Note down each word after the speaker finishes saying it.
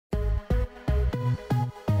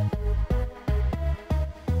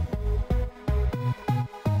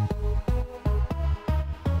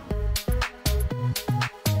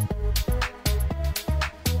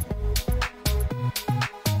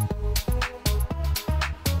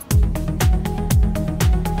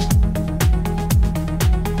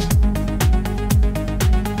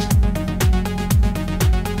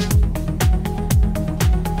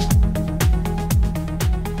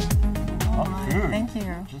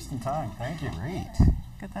Just in time. Thank you. Great.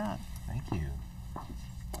 Look at that. Thank you.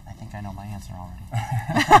 I think I know my answer already.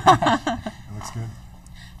 It looks good.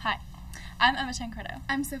 Hi, I'm Emma Tancredo.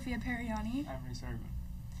 I'm Sophia Periani. I'm Reece.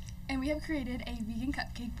 And we have created a vegan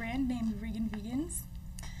cupcake brand named Vegan Vegans.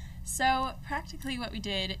 So practically what we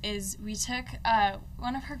did is we took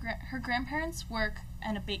one of her grandparents work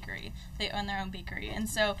in a bakery. They own their own bakery. And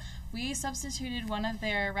so we substituted one of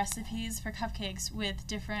their recipes for cupcakes with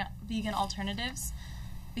different vegan alternatives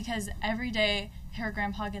because every day her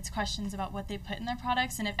grandpa gets questions about what they put in their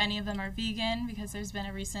products and if any of them are vegan, because there's been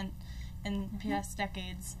a recent, in past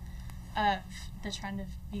decades, of the trend of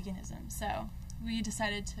veganism. So we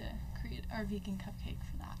decided to create our vegan cupcake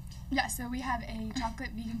for that. Yeah, so we have a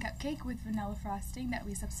chocolate vegan cupcake with vanilla frosting that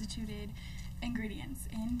we substituted ingredients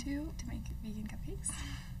into to make vegan cupcakes.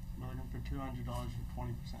 We're looking for $200 for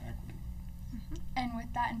 20% equity. And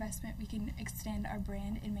with that investment, we can extend our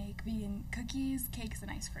brand and make vegan cookies, cakes,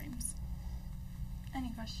 and ice creams. Any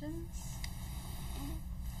questions?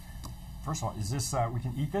 First of all, is this, we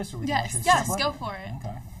can eat this? Or we can Yes. actually Yes, sample it? go for it.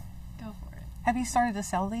 Okay. Go for it. Have you started to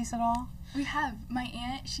sell these at all? We have. My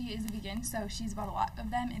aunt, she is a vegan, so she's bought a lot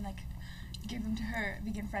of them and give them to her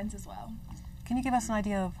vegan friends as well. Can you give us an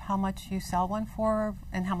idea of how much you sell one for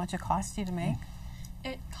and how much it costs you to make?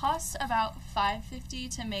 It costs about $5.50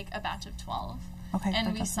 to make a batch of 12. Okay, And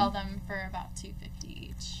we fantastic. sell them for about $2.50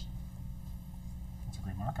 each. That's a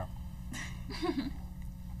great markup.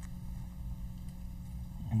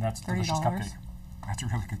 And that's a delicious $30. cupcake. That's a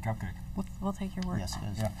really good cupcake. We'll take your word. Yes,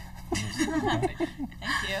 it is. Yeah.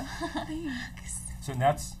 Thank you. Thanks. So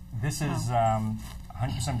this is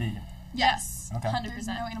 100% vegan. Yes, Okay. 100%. There's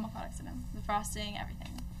no animal products in them. The frosting,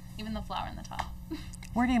 everything. Even the flour in the top.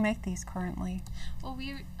 Where do you make these currently? Well,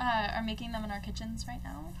 we are making them in our kitchens right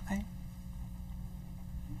now. Okay.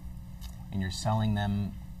 And you're selling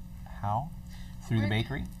them how? Through the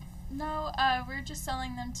bakery? No, we're just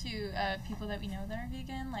selling them to people that we know that are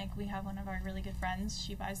vegan. Like, we have one of our really good friends.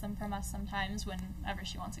 She buys them from us sometimes whenever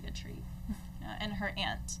she wants a good treat. And her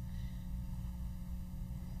aunt.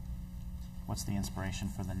 What's the inspiration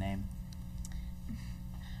for the name?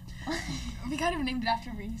 We kind of named it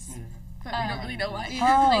after Reece, Yeah. but we don't really know We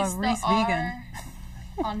why. replaced Reece the vegan.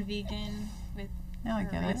 R on vegan with Now I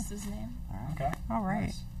get it. Reece's name. Okay. All right.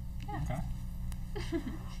 Nice. Yeah. Okay.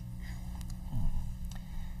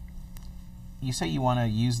 You say you want to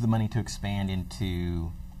use the money to expand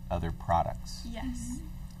into other products. Yes.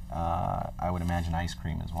 I would imagine ice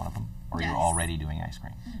cream is one of them. Or Yes. you're already doing ice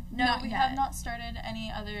cream. No, Not we yet. have not started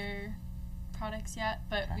any other products yet,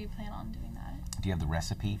 but Okay. we plan on doing that. Do you have the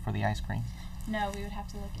recipe for the ice cream? No, we would have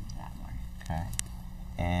to look into that more. Okay.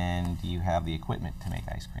 And do you have the equipment to make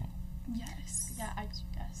ice cream? Yes. Yeah, I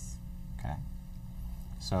guess. Okay.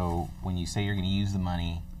 So when you say you're going to use the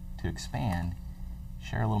money to expand,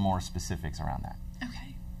 share a little more specifics around that.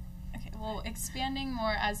 Okay. Okay, well, expanding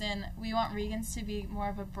more as in we want Regans to be more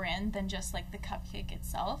of a brand than just like the cupcake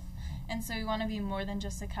itself. And so we want to be more than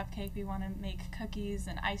just a cupcake. We want to make cookies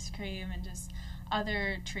and ice cream and just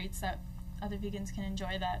other treats that other vegans can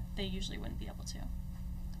enjoy that they usually wouldn't be able to.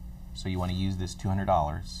 So you want to use this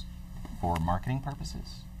 $200 for marketing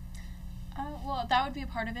purposes? Well, that would be a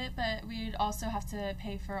part of it, but we'd also have to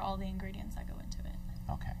pay for all the ingredients that go into it.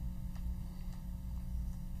 Okay.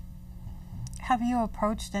 Have you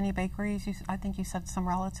approached any bakeries? I think you said some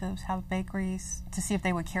relatives have bakeries to see if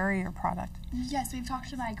they would carry your product. Yes, we've talked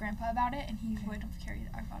to my grandpa about it, and he would carry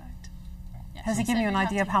our product. Yeah, Has he so given you we'd an have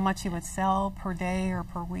idea of to- how much he would sell per day or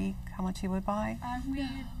per week? How much he would buy? We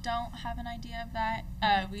don't have an idea of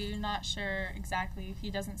that. We're not sure exactly. He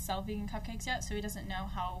doesn't sell vegan cupcakes yet, so he doesn't know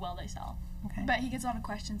how well they sell. Okay. But he gets a lot of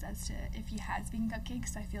questions as to if he has vegan cupcakes,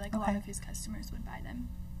 so I feel like a lot Okay. of his customers would buy them.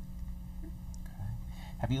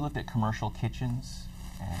 Have you looked at commercial kitchens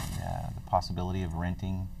and the possibility of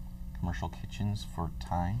renting commercial kitchens for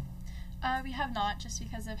time? We have not, just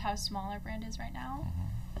because of how small our brand is right now.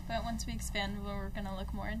 But once we expand, we're going to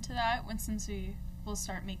look more into that since we will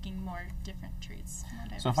start making more different treats. More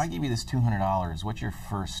diverse. So if I give you this $200, what's your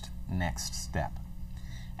first next step?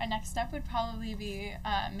 Our next step would probably be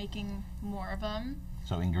making more of them.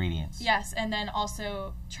 So ingredients. Yes, and then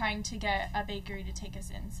also trying to get a bakery to take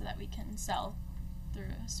us in so that we can sell through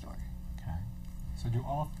a store. Okay. So do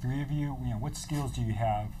all three of you, what skills do you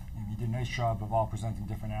have? You did a nice job of all presenting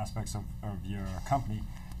different aspects of your company,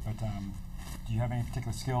 but do you have any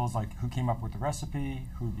particular skills, like who came up with the recipe,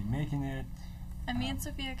 who would be making it? And me and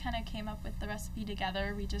Sophia kind of came up with the recipe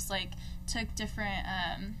together. We just took different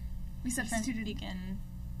We substituted vegan.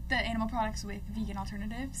 the animal products with vegan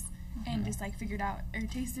alternatives, and just like figured out or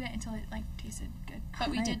tasted it until it like tasted good. But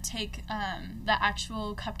we Right. did take the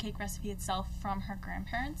actual cupcake recipe itself from her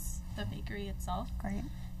grandparents, the bakery itself, Great.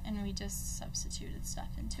 and we just substituted stuff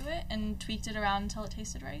into it and tweaked it around until it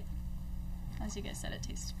tasted right. As you guys said, it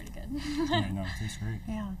tastes pretty good. Yeah, no, it tastes great.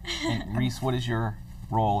 Yeah. And Reece, what is your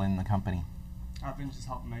role in the company? I've been just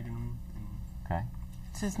helping Megan and Okay.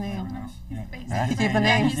 It's his everyone name. else. Yeah. Yeah, You gave the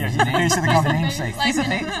name. Yeah, he's the face of the company. Namesake. Like He's a an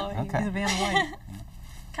big- employee. Okay. He's a Van White.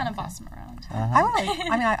 Kind of boss him around.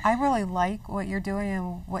 I really like what you're doing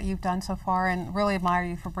and what you've done so far, and really admire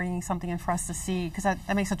you for bringing something in for us to see, because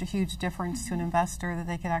that makes such a huge difference to an investor that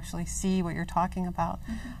they could actually see what you're talking about.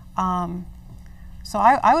 So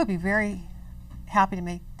I would be very happy to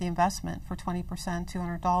make the investment for 20%,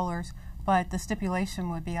 $200, but the stipulation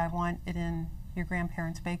would be I want it in your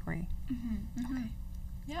grandparents' bakery.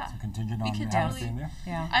 Yeah. So contingent We on could having it totally- in there.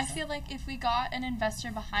 Yeah. I feel like if we got an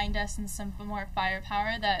investor behind us and some more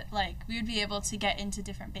firepower, that like we would be able to get into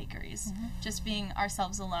different bakeries. Just being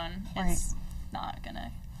ourselves alone Right. is not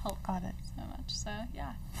gonna help Got it. so much. So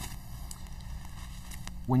yeah.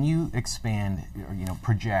 When you expand or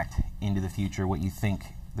project into the future what you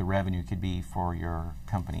think the revenue could be for your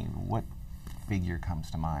company, what figure comes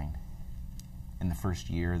to mind? In the first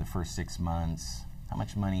year, the first 6 months, how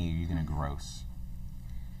much money are you going to gross?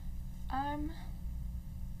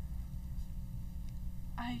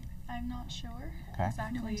 I'm not sure Okay.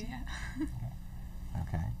 exactly.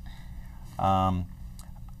 Okay.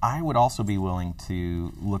 I would also be willing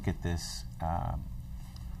to look at this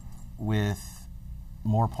with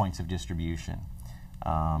more points of distribution.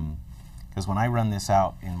 Because when I run this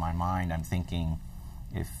out in my mind, I'm thinking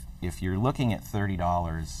if you're looking at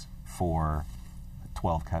 $30 for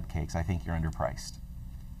 12 cupcakes, I think you're underpriced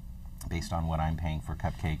based on what I'm paying for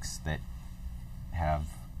cupcakes that have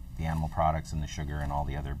the animal products and the sugar and all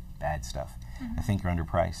the other bad stuff. I think you're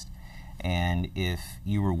underpriced. And if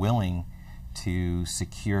you were willing to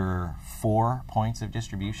secure 4 points of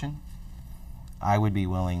distribution, I would be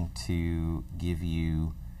willing to give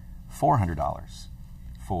you $400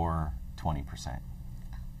 for 20%.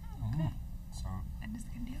 Okay. So That is a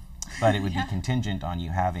good deal. But it would be contingent on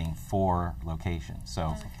you having 4 locations.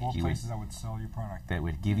 So 4 you would, places that would sell your product. that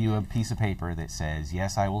would give you a piece of paper that says,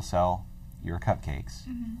 yes, I will sell your cupcakes,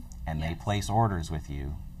 and they Yes. place orders with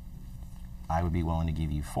you. I would be willing to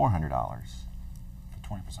give you $400 For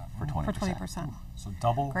 20%. for 20%. For 20%. So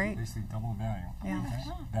double, Great. basically double the value. Yeah. Okay.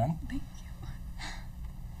 Ben? Thank you.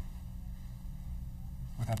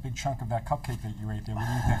 With that big chunk of that cupcake that you ate there, what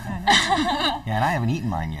do you think? Yeah, and I haven't eaten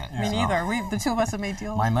mine yet. Me so neither. The two of us have made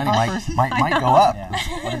deals. My money offers. might go up. Yeah.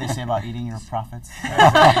 What did they say about eating your profits?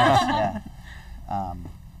 Yeah. I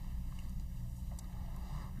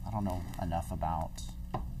don't know enough about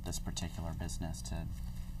this particular business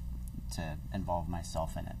to involve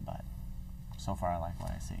myself in it, but so far I like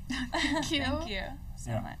what I see. Thank you. Thank you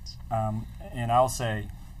so Yeah. much. And I'll say,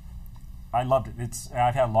 I loved it.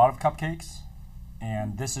 I've had a lot of cupcakes,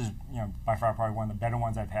 and this is by far probably one of the better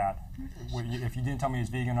ones I've had. If you didn't tell me it's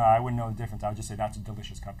vegan, I wouldn't know the difference. I would just say that's a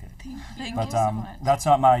delicious cupcake. Thank But you so much. that's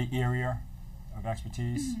not my area of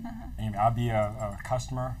expertise. And I'll be a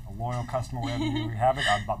customer, a loyal customer, wherever you have it.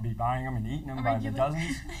 I'll be buying them and eating them by the regular.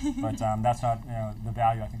 dozens. But that's not the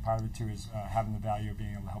value. I think part of it too is having the value of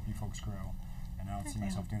being able to help you folks grow. And I don't see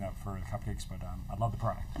myself doing that for the cupcakes, but I love the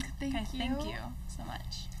product. Thank Okay, you. thank you so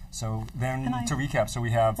much. So then And I- to recap, so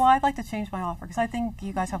we have Well, I'd like to change my offer because I think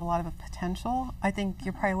you guys have a lot of potential. I think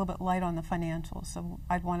you're probably a little bit light on the financials, so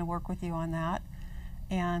I'd want to work with you on that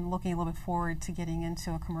and looking a little bit forward to getting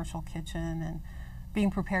into a commercial kitchen and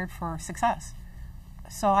being prepared for success.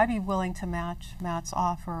 So I'd be willing to match Matt's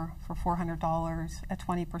offer for $400 at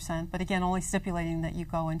 20%, but again, only stipulating that you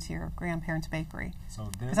go into your grandparents' bakery so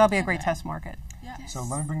because that'll be a great Okay. test market. Yeah. So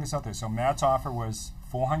let me bring this out there. So Matt's offer was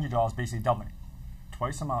 $400, basically doubling it.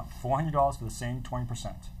 Twice the amount, $400 for the same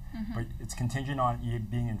 20%. But it's contingent on you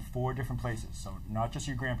being in 4 different places. So not just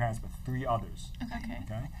your grandparents, but 3 others. Okay.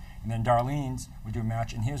 Okay? And then Darlene's would do a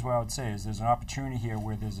match. And here's what I would say is there's an opportunity here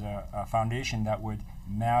where there's a foundation that would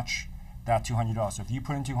match that $200. So if you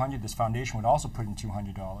put in $200, this foundation would also put in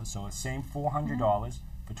 $200. So the same $400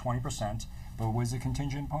 for 20%. But what is it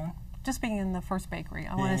contingent upon? Just being in the first bakery.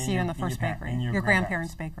 I want Being to in see you in your- the first in your bakery, in your your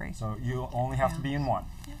grandparents' grandparents' bakery. So you only have to Yeah. be in one.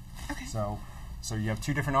 Okay. So you have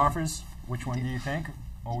 2 different offers. Which one do you think?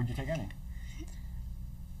 Or would you take any?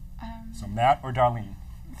 So Matt or Darlene?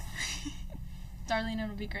 Darlene, it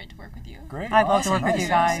would be great to work with you. Great. I'd love to awesome, work with you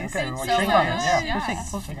nice. guys. Okay, Thanks well, so shake on it, much. yeah. Yeah.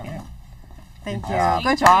 We'll Shake on it. Thank you. job.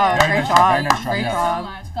 Good job. Very Great nice job. job. Very nice job, Great yeah. job.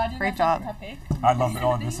 So much. Glad you Great guys liked job. the cupcake. I love it.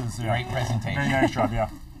 Oh, this is Great presentation. Very nice job. Yeah,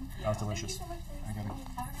 that was delicious. Thank you so much. I got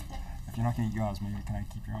it. if you're not going to eat yours, maybe can I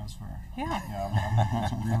keep yours for? Yeah. Yeah,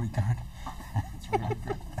 it's really good. It's really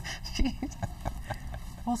good. Jeez.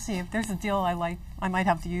 We'll see if there's a deal I like. I might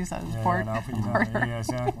have to use that as Yeah, part. and I'll put you down. barter. Yeah,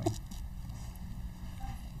 exactly.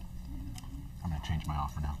 I'm going to change my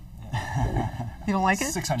offer now. You don't like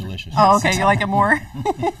it? 600. Delicious. Oh, okay. You like it more?